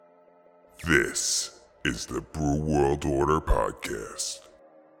This is the Brew World Order Podcast.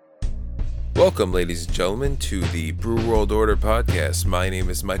 Welcome, ladies and gentlemen, to the Brew World Order Podcast. My name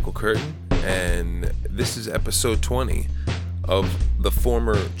is Michael Curtin, and this is episode 20 of the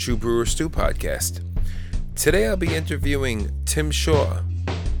former True Brewer Stew podcast. Today I'll be interviewing Tim Shaw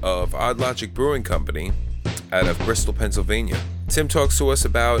of Odd Logic Brewing Company out of Bristol, Pennsylvania. Tim talks to us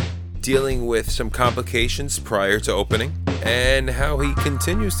about dealing with some complications prior to opening and how he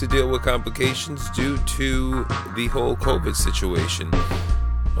continues to deal with complications due to the whole COVID situation.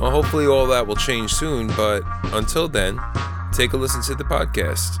 Well, hopefully all that will change soon, but until then, take a listen to the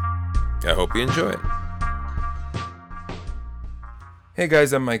podcast. I hope you enjoy it. Hey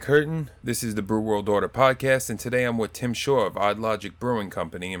guys, I'm Mike Curtin. This is the Brew World Order Podcast, and today I'm with Tim Shaw of Odd Logic Brewing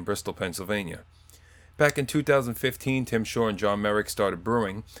Company in Bristol, Pennsylvania. Back in 2015, Tim Shaw and John Merrick started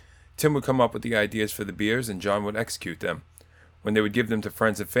brewing. Tim would come up with the ideas for the beers, and John would execute them. When they would give them to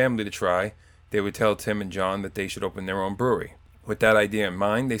friends and family to try, they would tell Tim and John that they should open their own brewery. With that idea in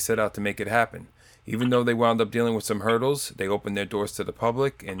mind, they set out to make it happen. Even though they wound up dealing with some hurdles, they opened their doors to the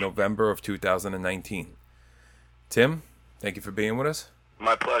public in November of 2019. Tim, thank you for being with us.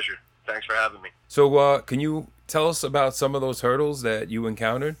 My pleasure. Thanks for having me. So, can you tell us about some of those hurdles that you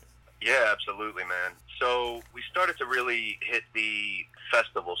encountered? Yeah, absolutely, man. So we started to really hit the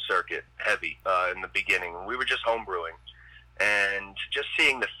festival circuit heavy in the beginning. We were just home brewing, and just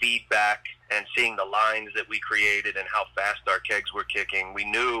seeing the feedback and seeing the lines that we created and how fast our kegs were kicking, we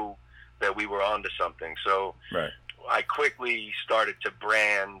knew that we were onto something. So Right. I quickly started to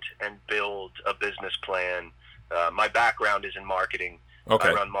brand and build a business plan. My background is in marketing. Okay.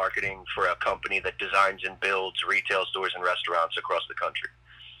 I run marketing for a company that designs and builds retail stores and restaurants across the country.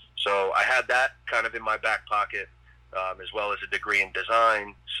 So I had that kind of in my back pocket, as well as a degree in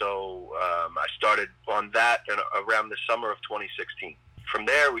design. So I started on that around the summer of 2016. From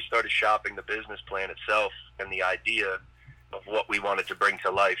there, we started shopping the business plan itself and the idea of what we wanted to bring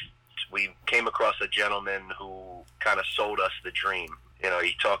to life. We came across a gentleman who kind of sold us the dream. You know,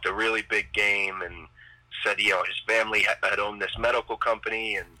 he talked a really big game and said, you know, his family had owned this medical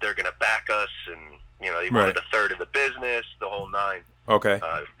company and they're going to back us. And, you know, he wanted a third of the business, the whole nine. Okay.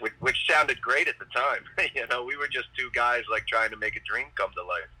 Which sounded great at the time. You know, we were just two guys like trying to make a dream come to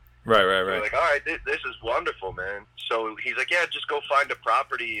life. Right. We're like, all right, this is wonderful, man. So he's like, yeah, just go find a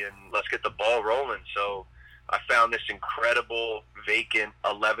property and let's get the ball rolling. So I found this incredible vacant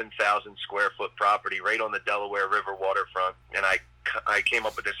 11,000 square foot property right on the Delaware River waterfront. And I came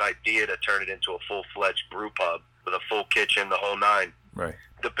up with this idea to turn it into a full-fledged brew pub with a full kitchen, the whole nine. Right.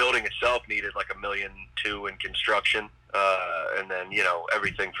 The building itself needed like $1.2 million in construction. And then, you know,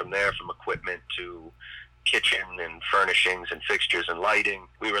 everything from there, from equipment to kitchen and furnishings and fixtures and lighting.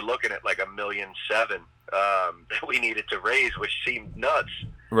 We were looking at like $1.7 million that we needed to raise, which seemed nuts.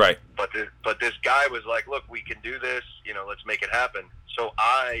 Right. But this guy was like, look, we can do this, you know, let's make it happen. So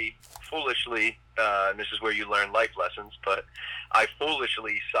I foolishly, and this is where you learn life lessons, but I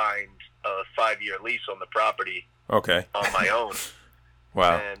foolishly signed a 5-year lease on the property. Okay. On my own.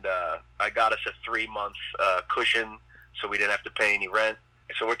 Wow. And I got us a 3-month cushion so we didn't have to pay any rent.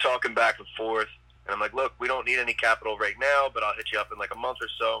 So we're talking back and forth. And I'm like, look, we don't need any capital right now, but I'll hit you up in like a month or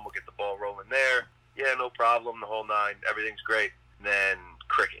so and we'll get the ball rolling there. Yeah, no problem, the whole nine. Everything's great. And then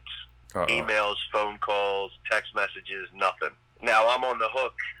crickets. Uh-oh. Emails, phone calls, text messages, nothing. Now I'm on the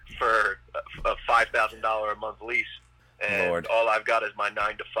hook for a $5,000 a month lease. And Lord. all I've got is my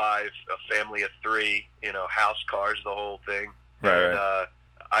 9 to 5, a family of 3, you know, house, cars, the whole thing. Right.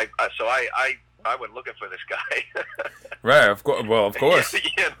 And I went looking for this guy. Right. Of course. Well, of course. You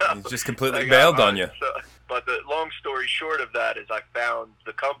know? He's just completely Like, bailed on you. But the long story short of that is I found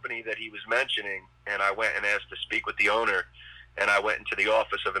the company that he was mentioning, and I went and asked to speak with the owner. And I went into the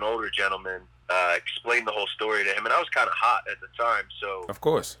office of an older gentleman, explained the whole story to him, and I was kind of hot at the time, so Of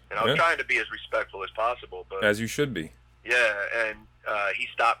course. and I was trying to be as respectful as possible. But As you should be. yeah, and he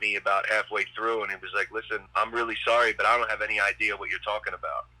stopped me about halfway through, and he was like, "Listen, I'm really sorry, but I don't have any idea what you're talking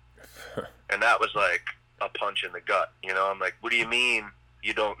about." And that was like a punch in the gut. You know, I'm like, "What do you mean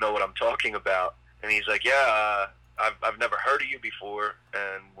you don't know what I'm talking about?" And he's like, "Yeah, I've never heard of you before,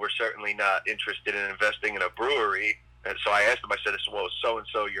 and we're certainly not interested in investing in a brewery." And so I asked him, I said, "Well, is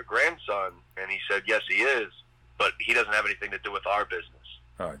so-and-so your grandson?" And he said, "Yes, he is, but he doesn't have anything to do with our business."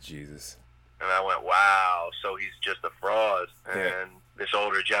 Oh, Jesus. And I went, wow, so he's just a fraud. Yeah. And this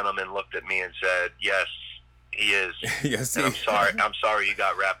older gentleman looked at me and said, yes, he is. Yes, And I'm sorry you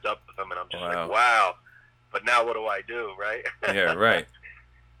got wrapped up with him. And I'm just like, wow. But now what do I do, right? Yeah, right.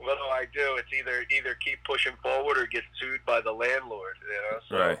 What do I do? It's either keep pushing forward or get sued by the landlord, you know?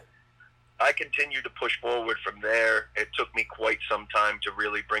 So Right. I continued to push forward from there. It took me quite some time to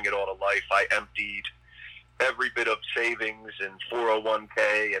really bring it all to life. I emptied every bit of savings and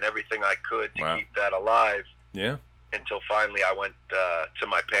 401k and everything I could to keep that alive. Yeah. Until finally I went to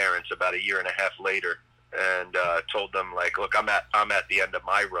my parents about a year and a half later and told them, like, look, I'm at the end of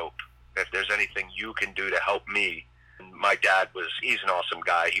my rope. If there's anything you can do to help me. And my dad he's an awesome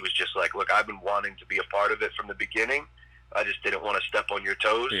guy. He was just like, look, I've been wanting to be a part of it from the beginning. I just didn't want to step on your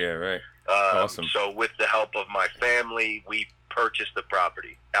toes. Yeah, right. Awesome. So with the help of my family, we purchased the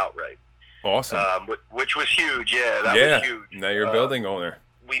property outright. Awesome. Which was huge. Yeah, that was huge. Now you're a building owner.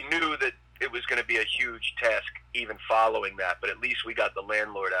 We knew that it was going to be a huge task even following that, but at least we got the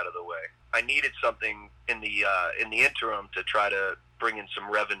landlord out of the way. I needed something in the interim to try to bring in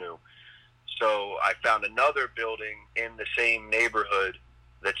some revenue. So I found another building in the same neighborhood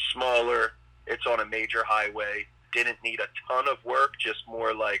that's smaller. It's on a major highway. Didn't need a ton of work, just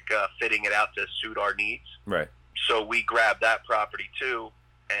more like fitting it out to suit our needs. Right. So we grabbed that property too,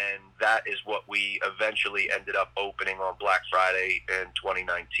 and that is what we eventually ended up opening on Black Friday in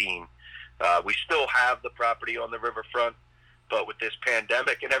 2019. We still have the property on the riverfront, but with this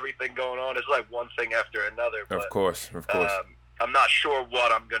pandemic and everything going on, it's like one thing after another. But, of course. I'm not sure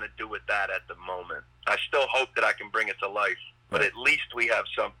what I'm going to do with that at the moment. I still hope that I can bring it to life, but at least we have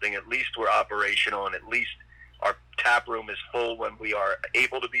something. At least we're operational, and at least our tap room is full when we are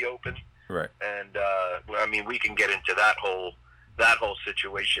able to be open. Right. And I mean, we can get into that whole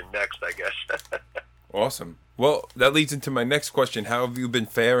situation next, I guess. Awesome. Well, that leads into my next question. How have you been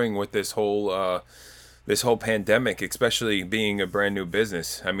faring with this whole pandemic, especially being a brand new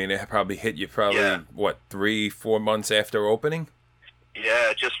business? I mean, it probably hit you 3-4 months after opening?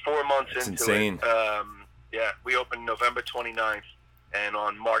 Yeah, just 4 months That's into insane. it. Yeah, we opened November 29th, and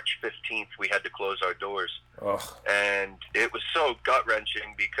on March 15th, we had to close our doors. Oh. And it was so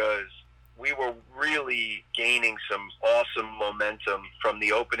gut-wrenching because we were really gaining some awesome momentum from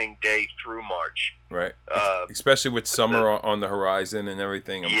the opening day through March. Right. Especially with summer on the horizon and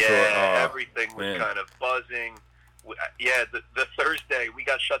everything. I'm sure. Everything was kind of buzzing. Yeah, the Thursday, we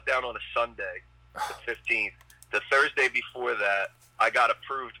got shut down on a Sunday, the 15th. The Thursday before that, I got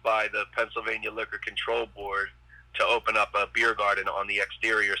approved by the Pennsylvania Liquor Control Board to open up a beer garden on the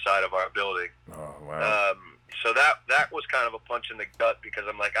exterior side of our building. Oh, wow. So that was kind of a punch in the gut because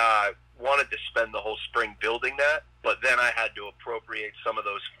I'm like, I wanted to spend the whole spring building that, but then I had to appropriate some of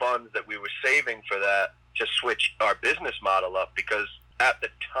those funds that we were saving for that to switch our business model up, because at the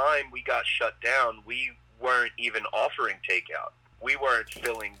time we got shut down, we weren't even offering takeout. We weren't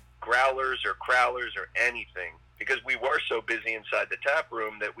filling growlers or crowlers or anything because we were so busy inside the tap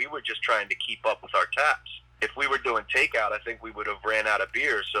room that we were just trying to keep up with our taps. If we were doing takeout, I think we would have ran out of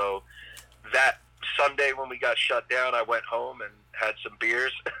beer. So that Sunday when we got shut down, I went home and had some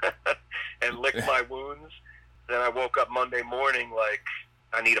beers and licked my wounds. Then I woke up Monday morning like,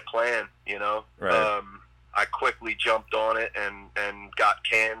 I need a plan, you know? Right. I quickly jumped on it and got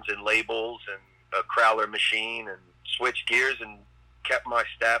cans and labels and a crowler machine and switched gears and kept my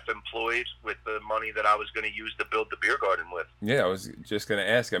staff employed with the money that I was going to use to build the beer garden with. Yeah, I was just going to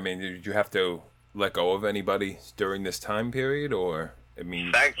ask, I mean, did you have to let go of anybody during this time period, or, I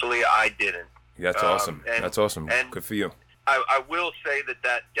mean... Thankfully, I didn't. That's awesome. That's awesome. And good for you. I will say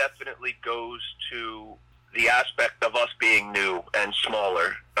that definitely goes to the aspect of us being new and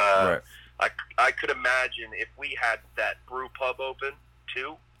smaller. Right. I could imagine if we had that brew pub open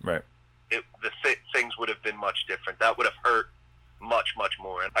too, right, things would have been much different. That would have hurt much, much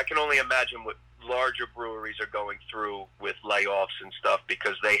more. And I can only imagine what larger breweries are going through with layoffs and stuff,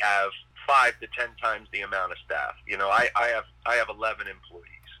 because they have 5 to 10 times the amount of staff. You know, I have 11 employees.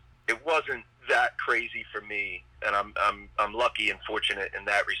 It wasn't that crazy for me, and I'm lucky and fortunate in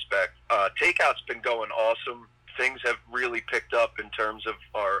that respect. Takeout's been going awesome. Things have really picked up in terms of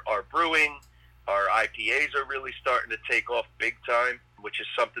our brewing. Our IPAs are really starting to take off big time, which is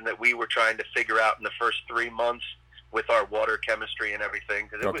something that we were trying to figure out in the first 3 months with our water chemistry and everything.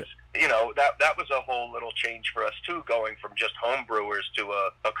 Because it was, you know, that was a whole little change for us too, going from just home brewers to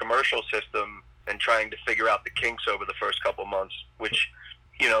a commercial system and trying to figure out the kinks over the first couple months, which,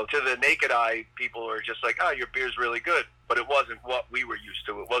 you know, to the naked eye, people are just like, oh, your beer's really good. But it wasn't what we were used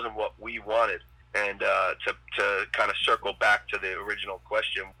to. It wasn't what we wanted. And to kind of circle back to the original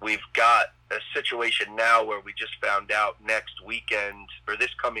question, we've got a situation now where we just found out next weekend, or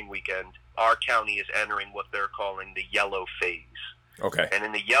this coming weekend, our county is entering what they're calling the yellow phase. Okay. And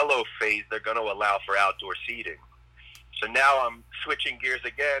in the yellow phase, they're going to allow for outdoor seating. So now I'm switching gears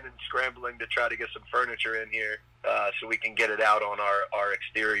again and scrambling to try to get some furniture in here so we can get it out on our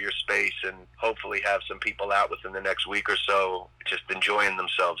exterior space and hopefully have some people out within the next week or so just enjoying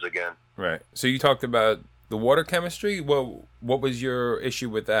themselves again. Right. So you talked about the water chemistry. What was your issue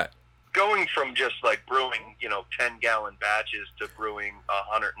with that? Going from just like brewing, 10-gallon batches to brewing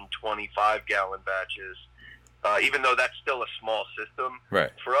 125-gallon batches, even though that's still a small system,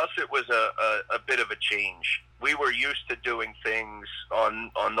 right. For us it was a bit of a change. We were used to doing things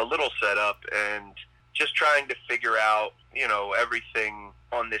on the little setup and just trying to figure out, everything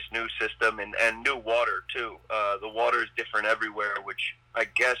on this new system and new water too. The water is different everywhere, which I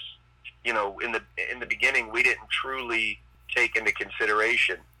guess, in the beginning we didn't truly take into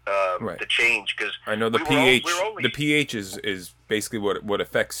consideration right. the change, because I know the pH. The pH is basically what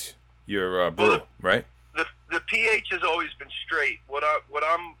affects your brew, right? The pH has always been straight. What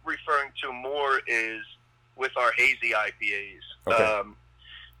I'm referring to more is with our hazy IPAs. Okay.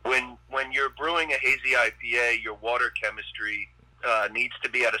 When you're brewing a hazy IPA, your water chemistry needs to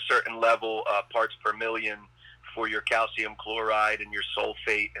be at a certain level, parts per million, for your calcium chloride and your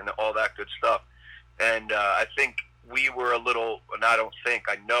sulfate and all that good stuff. And I think we were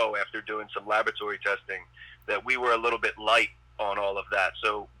I know after doing some laboratory testing that we were a little bit light on all of that.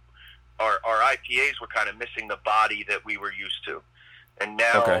 So our IPAs were kind of missing the body that we were used to. And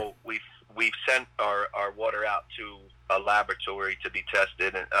now we've sent our water out to a laboratory to be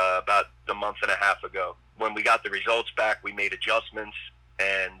tested about a month and a half ago. When we got the results back, we made adjustments,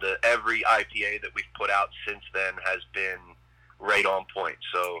 and every IPA that we've put out since then has been right on point.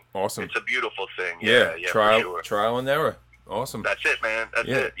 So awesome. It's a beautiful thing. Yeah, trial and error. Awesome. That's it, man. That's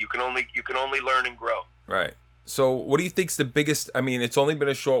it. You can only learn and grow. Right. So what do you think's the biggest, I mean, it's only been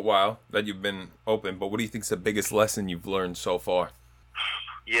a short while that you've been open, but what do you think's the biggest lesson you've learned so far?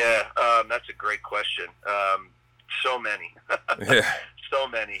 Yeah, that's a great question. So many. Yeah. So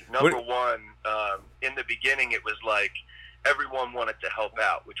many. Number one, in the beginning it was like everyone wanted to help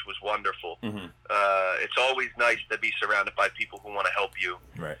out, which was wonderful. Mm-hmm. It's always nice to be surrounded by people who want to help you.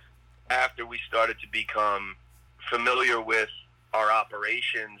 Right. After we started to become familiar with our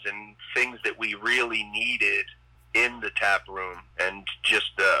operations and things that we really needed in the tap room, and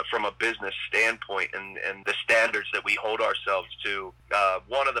just from a business standpoint and the standards that we hold ourselves to,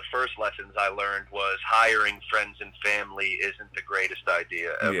 one of the first lessons I learned was hiring friends and family isn't the greatest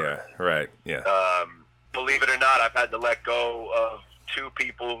idea ever. Yeah, right, yeah. Believe it or not, I've had to let go of 2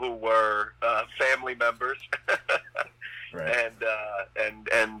 people who were family members. Right.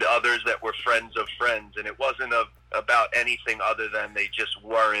 And others that were friends of friends, and it wasn't about anything other than they just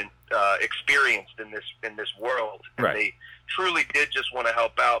weren't experienced in this world, and right. They truly did just want to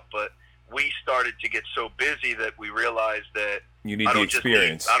help out. But we started to get so busy that we realized that you need the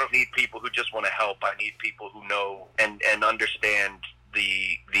experience. I don't need people who just want to help. I need people who know and understand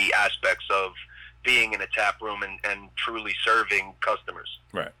the aspects of being in a tap room and truly serving customers.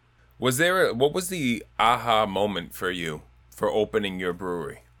 Right. What was the aha moment for you for opening your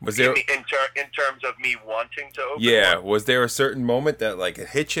brewery? Was there in terms of me wanting to open? Yeah, was there a certain moment that like it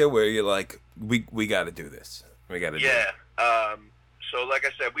hit you where you're like, we got to do this. We got to do it. Yeah. So like I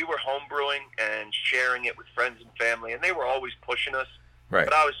said, we were home brewing and sharing it with friends and family, and they were always pushing us. Right.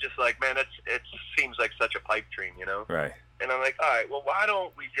 But I was just like, man, it seems like such a pipe dream, Right. And I'm like, all right, well, why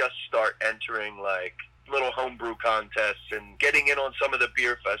don't we just start entering like little homebrew contests and getting in on some of the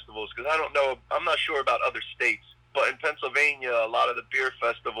beer festivals? Because I'm not sure about other states, but in Pennsylvania, a lot of the beer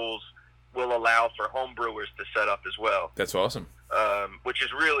festivals will allow for homebrewers to set up as well. That's awesome. Which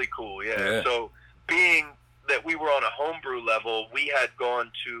is really cool, yeah. So being that we were on a homebrew level, we had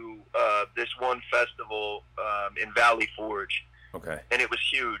gone to this one festival in Valley Forge. Okay. And it was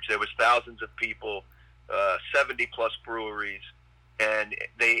huge. There was thousands of people, 70-plus breweries, and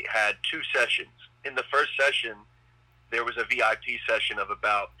they had 2 sessions. In the first session, there was a VIP session of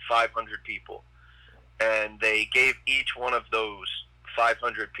about 500 people, and they gave each one of those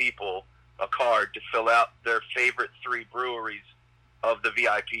 500 people a card to fill out their favorite 3 breweries of the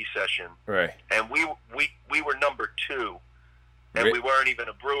VIP session. Right. And we were number 2, and we weren't even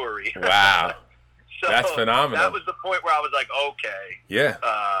a brewery. Wow. So that's phenomenal. That was the point where I was like, okay, yeah,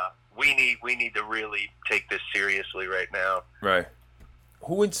 we need to really take this seriously right now. Right.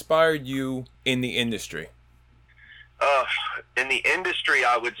 Who inspired you in the industry? In the industry,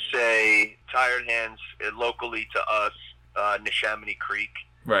 I would say Tired Hands, locally to us, Neshaminy Creek.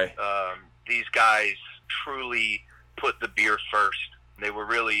 Right. These guys truly put the beer first. They were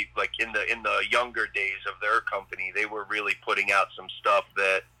really like in the younger days of their company, they were really putting out some stuff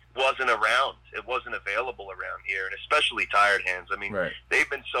that wasn't around. It wasn't available around here, and especially Tired Hands. I mean, right. They've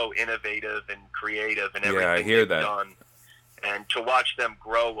been so innovative and creative in everything I hear they've that. done. And to watch them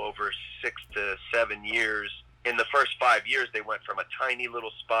grow over 6 to 7 years in the first 5 years, they went from a tiny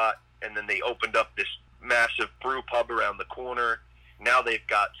little spot, and then they opened up this massive brew pub around the corner. Now they've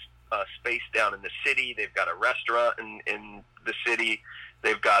got space down in the city. They've got a restaurant in the city.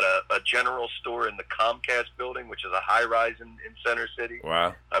 They've got a general store in the Comcast building, which is a high-rise in Center City.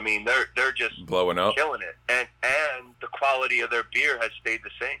 Wow. I mean, they're just blowing up, killing it. And the quality of their beer has stayed the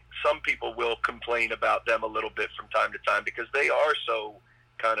same. Some people will complain about them a little bit from time to time because they are so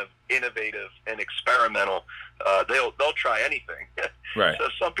kind of innovative and experimental. They'll try anything. Right. So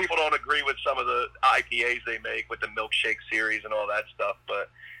some people don't agree with some of the IPAs they make with the milkshake series and all that stuff. But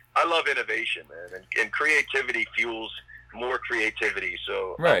I love innovation, man, and creativity fuels more creativity.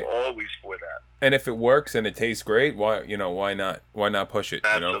 So right. I'm always for that. And if it works and it tastes great, why not? Why not push it?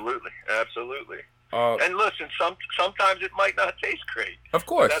 Absolutely, absolutely. And listen, sometimes it might not taste great. Of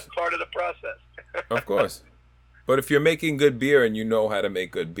course, that's part of the process. Of course. But if you're making good beer and you know how to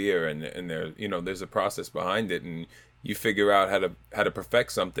make good beer, and there, there's a process behind it, and you figure out how to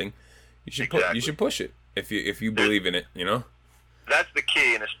perfect something, you should push it if you believe in it. That's the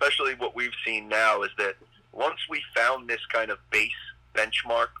key, and especially what we've seen now is that once we found this kind of base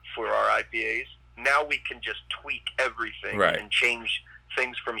benchmark for our IPAs, now we can just tweak everything right. and change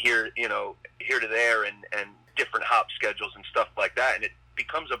things from here to there, and different hop schedules and stuff like that, and it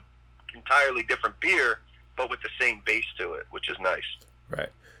becomes a entirely different beer, but with the same base to it, which is nice. Right.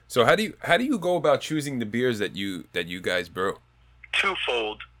 So how do you go about choosing the beers that you guys brew?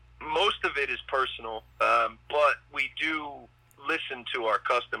 Twofold. Most of it is personal, but we do listen to our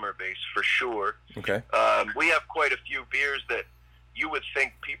customer base for sure. Okay. We have quite a few beers that you would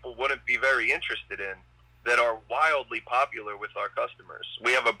think people wouldn't be very interested in that are wildly popular with our customers.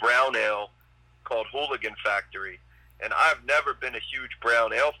 We have a brown ale called Hooligan Factory, and I've never been a huge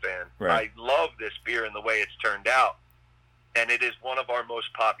brown ale fan. Right. I love this beer and the way it's turned out, and it is one of our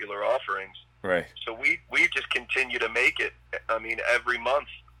most popular offerings. Right. So we just continue to make it. I mean, every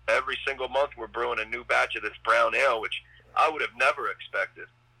single month we're brewing a new batch of this brown ale, which I would have never expected.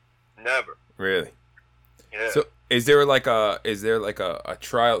 Never. Really? Yeah. So is there like a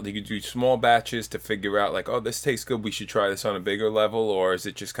trial? Do you do small batches to figure out like, oh, this tastes good, we should try this on a bigger level, or is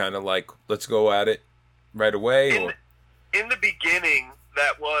it just kind of like, let's go at it right away? In the beginning,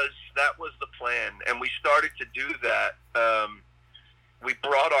 that was the plan, and we started to do that. We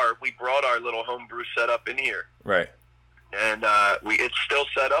brought our little homebrew setup in here, right? And it's still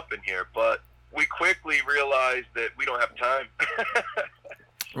set up in here, but we quickly realized that we don't have time.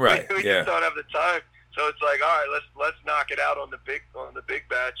 Right. We just don't have the time. So it's like, all right, let's knock it out on the big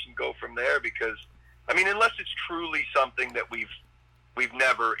batch and go from there. Because, I mean, unless it's truly something that we've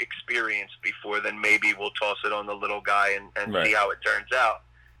never experienced before, then maybe we'll toss it on the little guy and right. see how it turns out.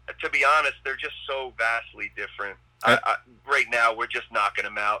 To be honest, they're just so vastly different. Right now, we're just knocking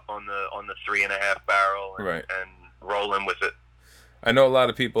them out on the 3.5 barrel right. and rolling with it. I know a lot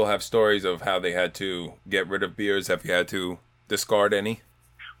of people have stories of how they had to get rid of beers. Have you had to discard any?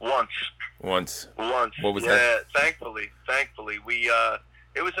 Once. What was that? Thankfully, we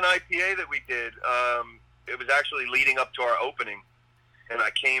it was an IPA that we did. It was actually leading up to our opening, and I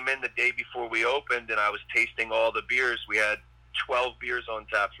came in the day before we opened, and I was tasting all the beers. We had 12 beers on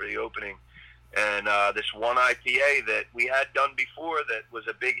tap for the opening, and this one IPA that we had done before that was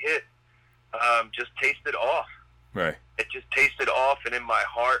a big hit just tasted off. Right. It just tasted off, and in my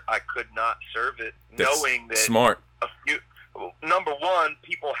heart, I could not serve it, knowing that smart. Number one,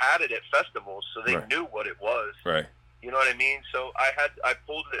 people had it at festivals, so they right. knew what it was. Right. You know what I mean? So I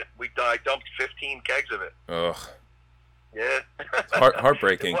pulled it. I dumped 15 kegs of it. Ugh. Yeah.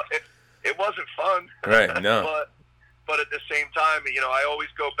 Heartbreaking. It wasn't fun. Right. No. But at the same time, I always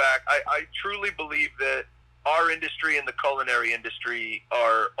go back. I truly believe that our industry and the culinary industry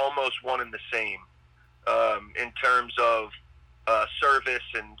are almost one and the same in terms of service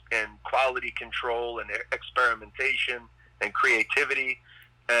and quality control and experimentation and creativity.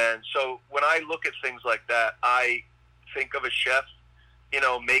 And so when I look at things like that, I think of a chef,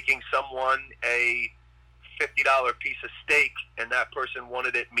 making someone a $50 piece of steak, and that person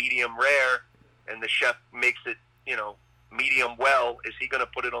wanted it medium rare, and the chef makes it, medium well. Is he going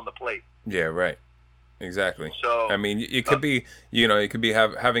to put it on the plate? Yeah, right. Exactly. So I mean, it could be, it could be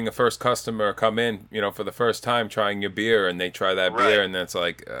having a first customer come in, for the first time trying your beer, and they try that right. beer, and that's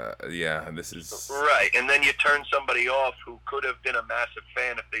like, this is right. And then you turn somebody off who could have been a massive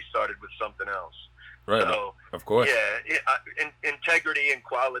fan if they started with something else. Right. So, of course. Yeah. Integrity and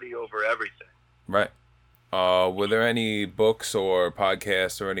quality over everything. Right. Were there any books or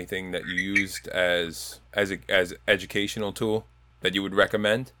podcasts or anything that you used as educational tool that you would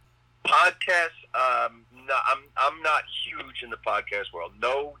recommend? Podcasts, I'm not huge in the podcast world.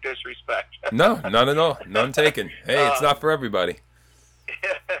 No disrespect. No, none at all. None taken. Hey, it's not for everybody.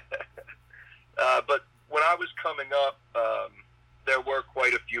 But when I was coming up, there were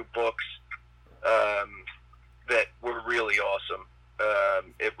quite a few books that were really awesome.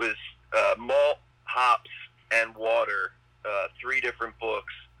 It was Malt, Hops, and Water, 3 different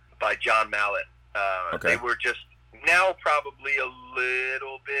books by John Mallet. Okay. They were just now probably a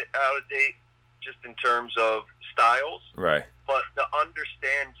little bit out of date, just in terms of styles. Right. But to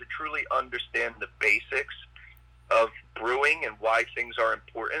truly understand the basics of brewing and why things are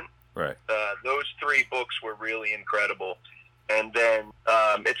important, Right. those 3 books were really incredible. And then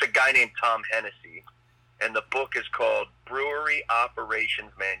it's a guy named Tom Hennessy, and the book is called Brewery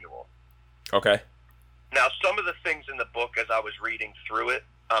Operations Manual. Okay. Now, some of the things in the book, as I was reading through it,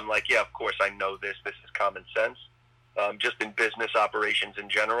 I'm like, yeah, of course I know this. This is common sense, just in business operations in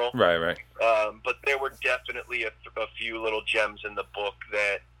general. Right. But there were definitely a few little gems in the book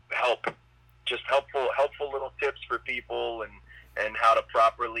that helpful little tips for people and how to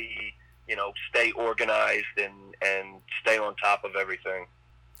properly, stay organized and stay on top of everything.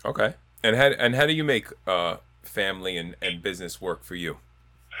 Okay. And how do you make family and business work for you?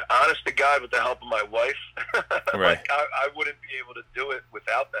 Honest to God, with the help of my wife, Right. I wouldn't be able to do it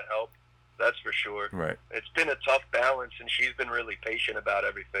without the help. That's for sure. Right. It's been a tough balance, and she's been really patient about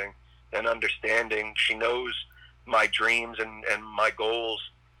everything and understanding. She knows my dreams and my goals,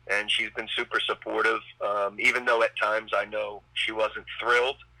 and she's been super supportive, even though at times I know she wasn't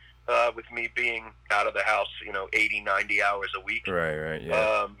thrilled with me being out of the house, 80, 90 hours a week. Right,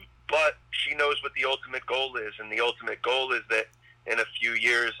 yeah. But she knows what the ultimate goal is, and the ultimate goal is that in a few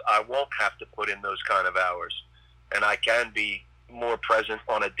years I won't have to put in those kind of hours, and I can be more present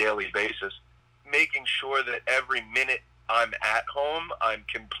on a daily basis, making sure that every minute I'm at home, I'm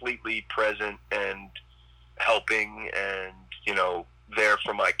completely present and helping and, there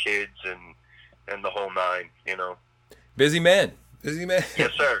for my kids and the whole nine, Busy man.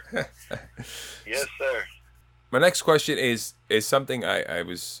 Yes, sir. Yes, sir. My next question is something I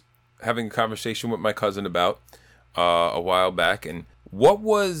was having a conversation with my cousin about a while back. And what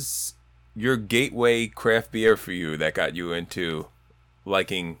was your gateway craft beer for you that got you into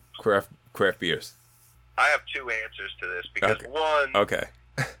liking craft beers? I have 2 answers to this because Okay.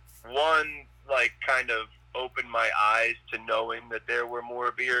 one kind of opened my eyes to knowing that there were more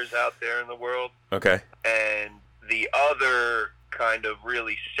beers out there in the world. Okay. And the other kind of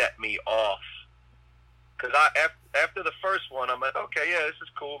really set me off. Because after the first one, I'm like, okay, yeah, this is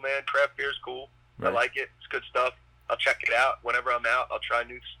cool, man. Craft beer's cool. Right. I like it. It's good stuff. I'll check it out. Whenever I'm out, I'll try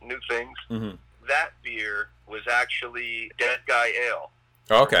new things. Mm-hmm. That beer was actually Dead Guy Ale.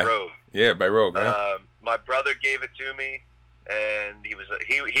 Okay. From Rogue. Yeah, by Rogue. Yeah. My brother gave it to me, and he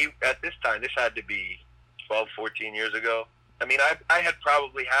at this time, this had to be 12, 14 years ago. I mean, I had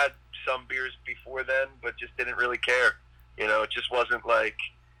probably had some beers before then, but just didn't really care. It just wasn't like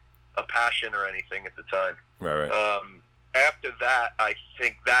a passion or anything at the time. Right. After that, I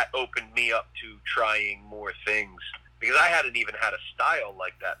think that opened me up to trying more things because I hadn't even had a style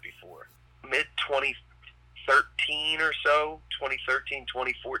like that before. Mid-2013 or so, 2013,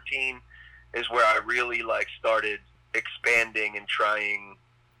 2014 is where I really started expanding and trying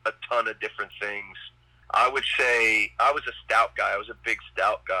a ton of different things. I would say I was a stout guy. I was a big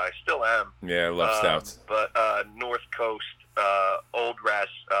stout guy. Still am. Yeah, I love stouts. But North Coast, Old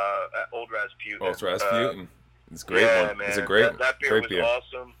Rasputin. Old Rasputin. It's a great one. Man. It's a great That beer great was beer.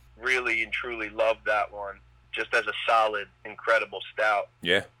 awesome. Really and truly loved that one. Just as a solid, incredible stout.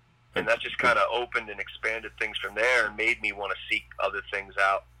 Yeah. And that just kind of opened and expanded things from there and made me want to seek other things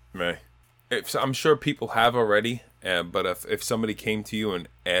out. Right. I'm sure people have already, but if somebody came to you and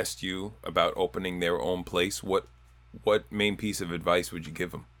asked you about opening their own place, what main piece of advice would you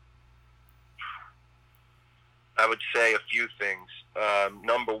give them? I would say a few things.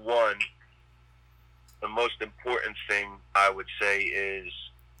 Number one, the most important thing I would say is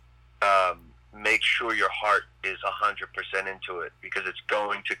make sure your heart is 100% into it because it's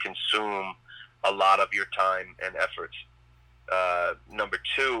going to consume a lot of your time and efforts. Number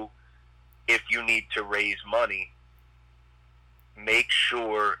two, if you need to raise money, make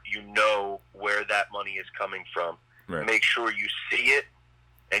sure you know where that money is coming from. Right. Make sure you see it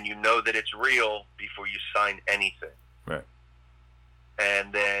and you know that it's real before you sign anything. Right.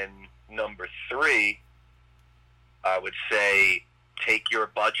 And then number three, I would say take your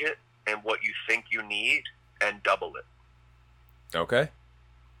budget and what you think you need and double it. Okay.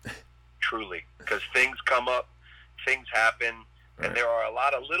 Truly. Because things come up, things happen, Right. and there are a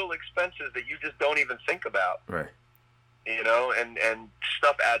lot of little expenses that you just don't even think about. Right. You know, and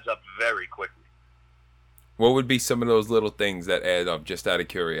stuff adds up very quickly. What would be some of those little things that add up, just out of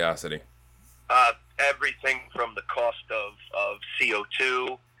curiosity? Everything from the cost of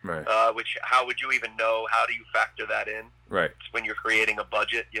CO2, Right. which how would you even know? How do you factor that in? Right. When you're creating a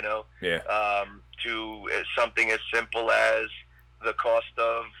budget, Yeah. to something as simple as the cost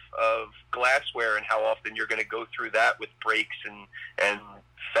of glassware and how often you're going to go through that with breaks and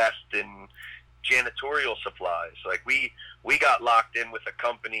fest and janitorial supplies. Like we got locked in with a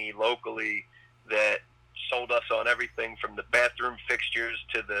company locally that sold us on everything from the bathroom fixtures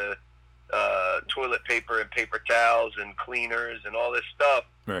to the toilet paper and paper towels and cleaners and all this stuff.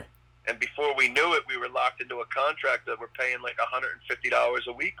 Right. And before we knew it, we were locked into a contract that we're paying like $150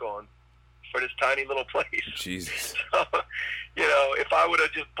 a week on for this tiny little place. Jesus. So, if I would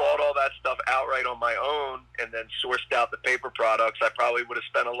have just bought all that stuff outright on my own and then sourced out the paper products, I probably would have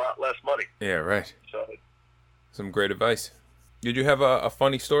spent a lot less money. Yeah, right. So, some great advice. Did you have a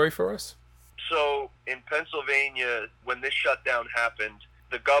funny story for us? So in Pennsylvania, when this shutdown happened,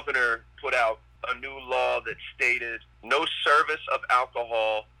 the governor put out a new law that stated no service of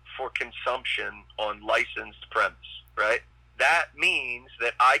alcohol for consumption on licensed premise, right? That means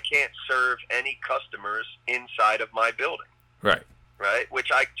that I can't serve any customers inside of my building, Right. right?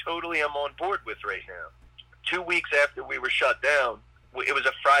 Which I totally am on board with right now. 2 weeks after we were shut down, it was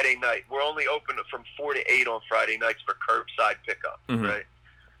a Friday night. We're only open from 4 to 8 on Friday nights for curbside pickup, Mhm. right?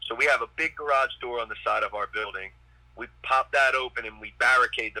 So we have a big garage door on the side of our building. We pop that open and we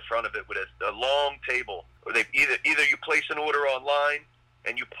barricade the front of it with a long table. Or they either you place an order online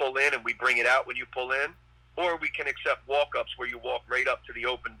and you pull in and we bring it out when you pull in, or we can accept walk-ups where you walk right up to the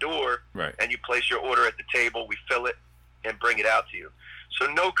open door Right. and you place your order at the table, we fill it, and bring it out to you. So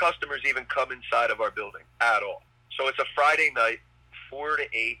no customers even come inside of our building at all. So it's a Friday night, 4 to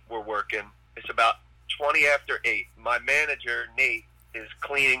 8, we're working. It's about 20 after 8. My manager, Nate, is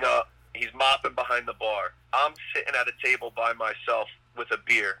cleaning up. He's mopping behind the bar. I'm sitting at a table by myself with a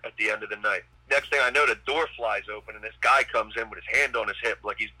beer at the end of the night. Next thing I know, the door flies open, and this guy comes in with his hand on his hip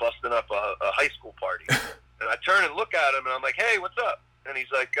like he's busting up a high school party. And I turn and look at him, and I'm like, hey, what's up? And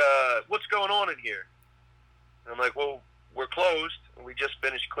he's like, what's going on in here? And I'm like, well, we're closed, and we just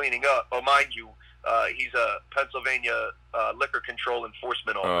finished cleaning up. Oh, mind you, he's a Pennsylvania liquor control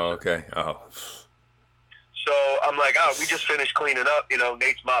enforcement officer. Oh, okay. Oh. So I'm like, we just finished cleaning up.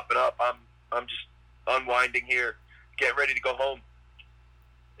 Nate's mopping up. I'm just unwinding here, getting ready to go home.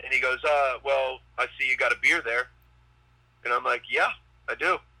 And he goes, well, I see you got a beer there. And I'm like, yeah, I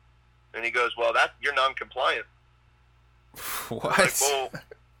do. And he goes, well, you're non-compliant. What? I'm like, well,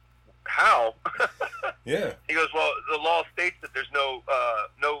 how? Yeah. He goes, well, the law states that there's no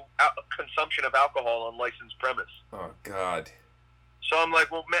consumption of alcohol on licensed premise. Oh, God. So I'm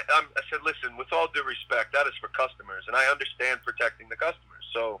like, well, man, I said, listen, with all due respect, that is for customers, and I understand protecting the customers.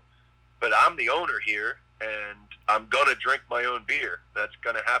 So, but I'm the owner here, and I'm going to drink my own beer. That's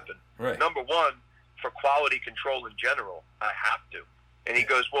going to happen. Right. Number one, for quality control in general, I have to. And he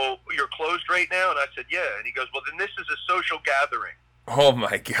goes, well, you're closed right now? And I said, yeah. And he goes, well, then this is a social gathering. Oh,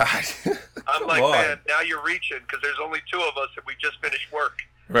 my God. I'm like, man, now you're reaching, because there's only 2 of us, and we just finished work.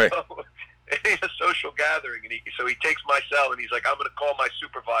 Right. So, it's a social gathering, and so he takes my cell, and he's like, I'm going to call my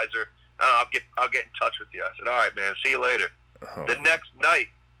supervisor, and I'll get in touch with you. I said, all right, man, see you later. Oh. The next night,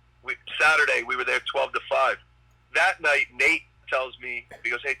 Saturday, we were there 12 to 5. That night, Nate tells me, he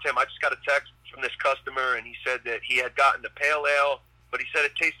goes, hey, Tim, I just got a text from this customer, and he said that he had gotten the pale ale, but he said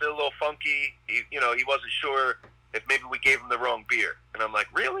it tasted a little funky. He wasn't sure if maybe we gave him the wrong beer. And I'm like,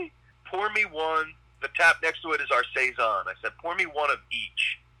 really? Pour me one. The tap next to it is our Saison. I said, pour me one of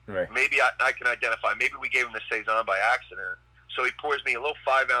each. Right. Maybe I can identify. Maybe we gave him the Saison by accident. So he pours me a little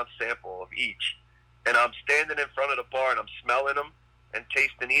 5-ounce sample of each. And I'm standing in front of the bar, and I'm smelling them and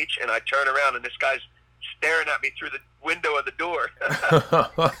tasting each. And I turn around, and this guy's staring at me through the window of the door. Oh,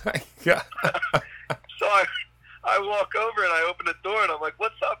 my God. So I walk over, and I open the door, and I'm like,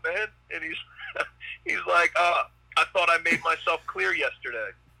 what's up, man? And he's like, I thought I made myself clear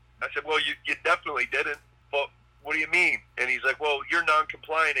yesterday. I said, well, you definitely didn't. But what do you mean? And he's like, well, you're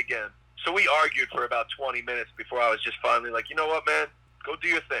non-compliant again. So we argued for about 20 minutes before I was just finally like, you know what, man? Go do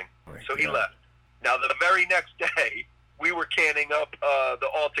your thing. So he left. Now, the very next day, we were canning up the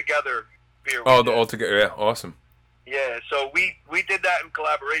All Together beer. Oh, the All Together. Yeah, awesome. Yeah, so we did that in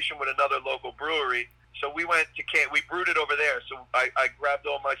collaboration with another local brewery. So we went to we brewed it over there. So I grabbed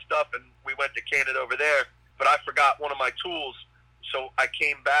all my stuff, and we went to can it over there. But I forgot one of my tools. So I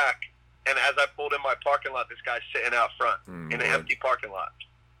came back, and as I pulled in my parking lot, this guy's sitting out front in an empty parking lot.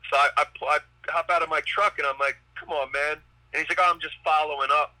 So I hop out of my truck, and I'm like, come on, man. And he's like, oh, I'm just following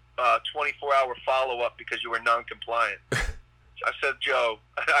up, 24-hour follow-up because you were non-compliant. I said, Joe.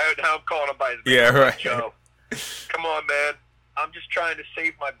 Now I'm calling him by his name. Yeah, right. Joe, Come on, man. I'm just trying to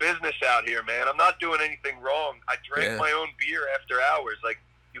save my business out here, man. I'm not doing anything wrong. I drank my own beer after hours. Like,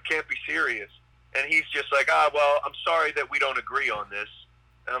 you can't be serious. And he's just like, well, I'm sorry that we don't agree on this.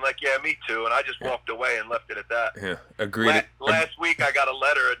 And I'm like, yeah, me too. And I just walked away and left it at that. Yeah, agreed. Last week, I got a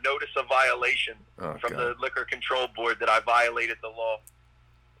letter, a notice of violation from the Liquor Control Board that I violated the law.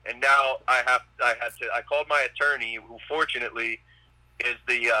 And now I called my attorney, who fortunately is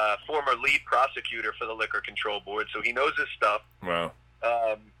the former lead prosecutor for the Liquor Control Board, so he knows his stuff. Wow.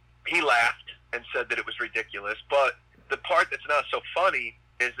 He laughed and said that it was ridiculous. But the part that's not so funny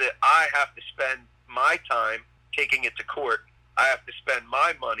is that I have to spend my time taking it to court. I have to spend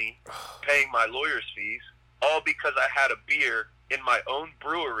my money paying my lawyer's fees, all because I had a beer in my own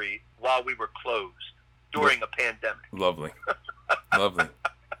brewery while we were closed during a pandemic. Lovely. Lovely.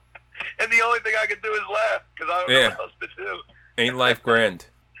 And the only thing I could do is laugh, because I don't know what else to do. Ain't life grand?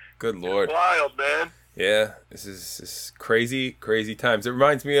 Good Lord. It's wild, man. Yeah, this is crazy, crazy times. It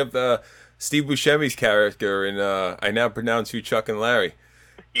reminds me of Steve Buscemi's character in I Now Pronounce You Chuck and Larry.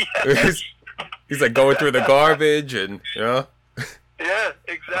 Yes. He's like going through the garbage and, you know. Yeah,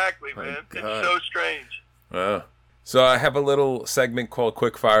 exactly, man. It's so strange. Wow. So I have a little segment called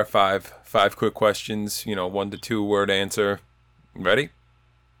Quick Fire 5. 5 quick questions, 1 to 2 word answer. Ready?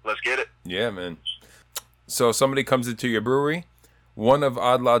 Let's get it. Yeah, man. So somebody comes into your brewery, one of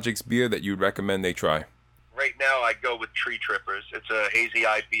Odd Logic's beer that you'd recommend they try. Right now, I go with Tree Trippers. It's a hazy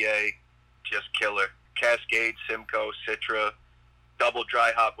IPA, just killer. Cascade, Simcoe, Citra, double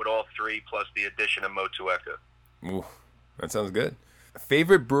dry hop with all 3, plus the addition of Motueka. Ooh, that sounds good.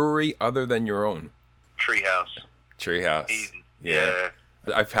 Favorite brewery other than your own? Treehouse. Treehouse. Easy. Yeah.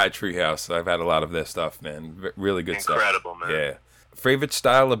 I've had Treehouse. I've had a lot of their stuff, man. Really good stuff. Incredible, man. Yeah. Favorite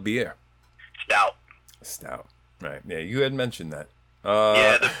style of beer? Stout. Right. Yeah, you had mentioned that.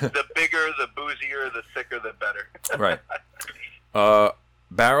 Yeah, the bigger, the boozier, the thicker, the better. Right.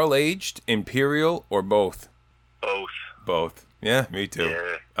 Barrel aged, imperial, or both? Both. Yeah, me too.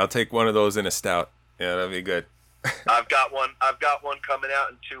 Yeah. I'll take one of those in a stout. Yeah, that'd be good. I've got one coming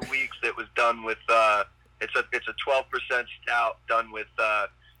out in 2 weeks that was done with it's a 12% stout done with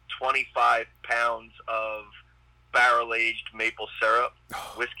 25 pounds of barrel aged maple syrup,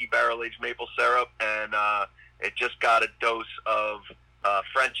 whiskey barrel aged maple syrup, and it just got a dose of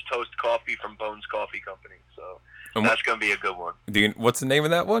French toast coffee from Bones Coffee Company. So that's gonna be a good one. What's the name of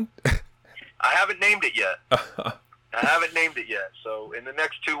that one? I haven't named it yet. So in the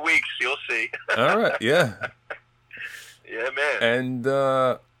next 2 weeks, you'll see. All right. Yeah. Yeah, man.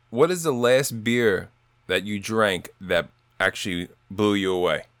 And what is the last beer that you drank that actually blew you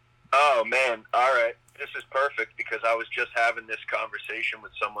away? Oh, man. All right. This is perfect because I was just having this conversation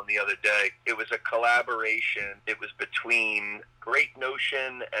with someone the other day. It was a collaboration. It was between Great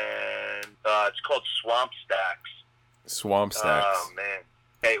Notion and it's called Swamp Stacks. Swamp Stacks. Oh, man.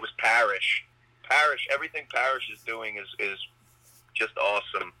 Hey, it was Parish. Everything Parish is doing is just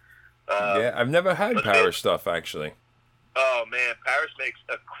awesome. Yeah, I've never had Parish stuff, actually. Oh, man. Parish makes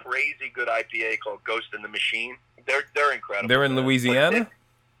a crazy good IPA called Ghost in the Machine. They're incredible. They're in Louisiana?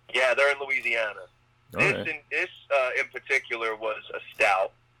 Yeah, they're in Louisiana. This in particular was a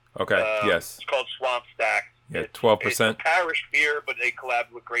stout. Okay, yes. It's called Swamp Stack. Yeah, 12%. It's a Parish beer, but they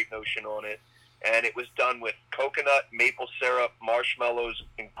collabed with Great Notion on it. And it was done with coconut, maple syrup, marshmallows,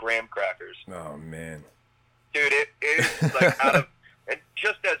 and graham crackers. Oh, man. Dude, it is like and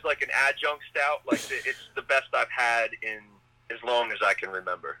just as like an adjunct stout, like it's the best I've had in as long as I can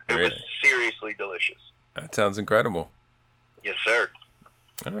remember. It was seriously delicious. That sounds incredible. Yes, sir.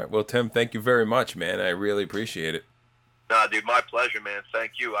 All right. Well, Tim, thank you very much, man. I really appreciate it. Nah, dude, my pleasure, man.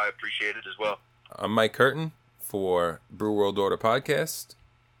 Thank you. I appreciate it as well. I'm Mike Curtin for Brew World Order Podcast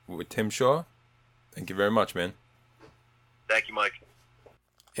with Tim Shaw. Thank you very much, man. Thank you, Mike.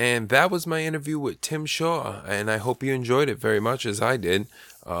 And that was my interview with Tim Shaw, and I hope you enjoyed it very much as I did.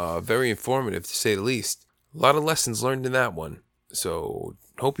 Very informative, to say the least. A lot of lessons learned in that one. So,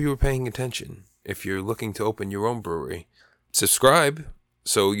 hope you were paying attention. If you're looking to open your own brewery, subscribe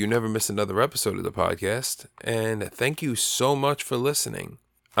so you never miss another episode of the podcast. And thank you so much for listening.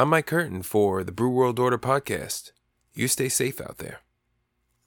 I'm Mike Curtin for the Brew World Order Podcast. You stay safe out there.